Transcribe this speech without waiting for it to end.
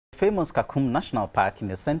famous Kakum National Park in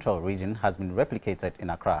the central region has been replicated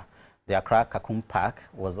in Accra. The Accra Kakum Park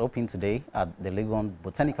was opened today at the Legon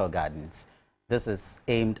Botanical Gardens. This is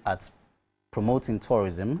aimed at promoting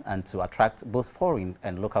tourism and to attract both foreign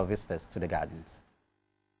and local visitors to the gardens.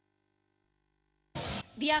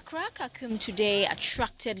 The Accra Kakum today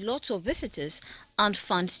attracted lots of visitors and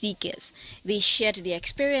fun seekers. They shared their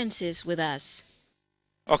experiences with us.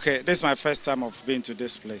 Okay, this is my first time of being to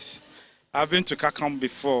this place. I've been to Kakum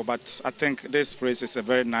before, but I think this place is a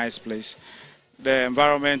very nice place. The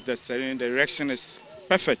environment, the setting, the direction is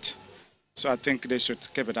perfect. So I think they should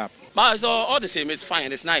keep it up. But it's all the same, it's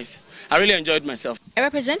fine, it's nice. I really enjoyed myself. A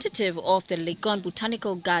representative of the Legon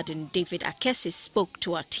Botanical Garden, David Akesi, spoke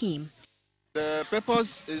to our team. The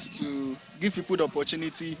purpose is to give people the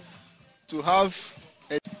opportunity to have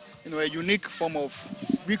a unique form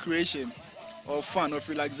of recreation, of fun, of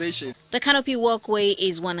relaxation. The canopy walkway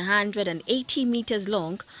is 180 meters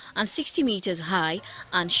long and 60 meters high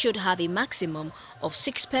and should have a maximum of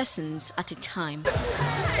 6 persons at a time.